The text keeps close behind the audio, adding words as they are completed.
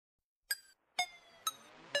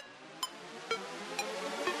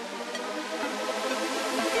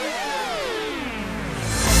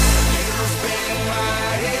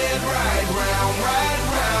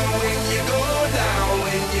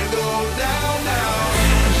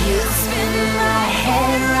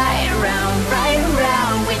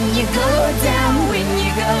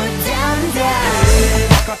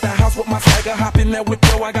with my swagger, hop in that whip,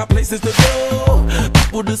 yo, I got places to go.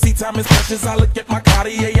 People to see, time is precious. I look at my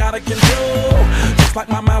Cartier out of control. Just like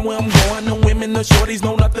my mind where I'm going, the women, the shorties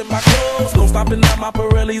know nothing but clothes. No stopping at my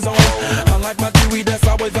Pirelli's on. Unlike my jewelry that's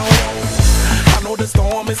always on. I know the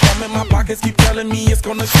storm is coming, my pockets keep telling me it's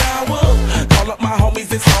gonna shower. Call up my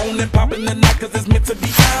homies, it's on and popping the night cause it's meant to be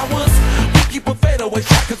ours. We keep a fadeaway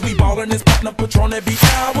shot cause we ballin' this platinum Patron every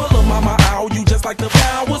hour. Lil' mama, ow, you just like the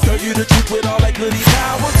flowers. Girl, you the truth with all that goody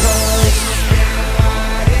power. Cause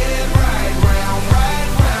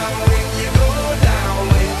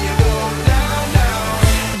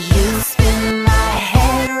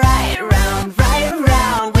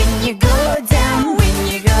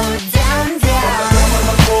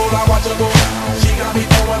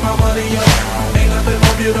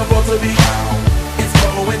beautiful to be, it's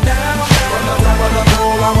going down. From the top of the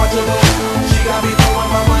pole, I watch her go. She got me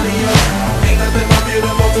throwing my money up. Ain't nothing more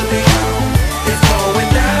beautiful to be, it's going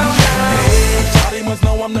down. Hey, Charlie must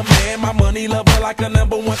know I'm the man. My money lover like a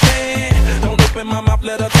 #1 fan. Don't open my mouth,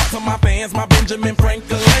 let her talk to my fans. My Benjamin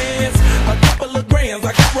Franklin's, a couple of grands.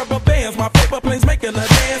 I got rubber bands. My paper planes making a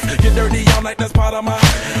dance. Get dirty all night, that's part of my.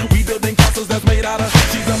 We building castles that's made out of.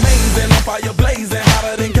 She's amazing, on fire blazing,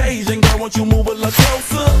 hotter than Cajun. Girl, won't you move a little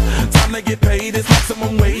closer? Time to get paid, it's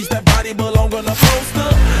maximum wage. That body belong on a poster.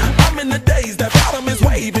 I'm in the days, that bottom is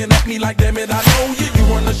waving at me like, damn it, I know you. You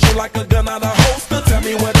run the show like a gun out of holster. Tell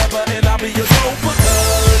me whatever and I'll be your gopher.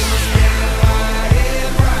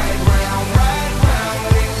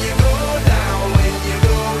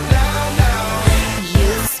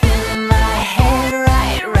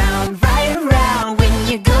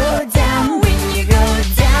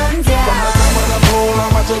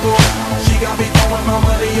 She got me throwing my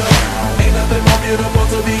money up. Ain't nothing more beautiful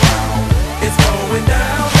to be, it's going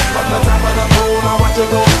down. From the top of the pole, I watch her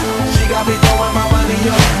go. She got me throwing my money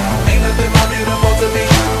up. Ain't nothing more beautiful to be.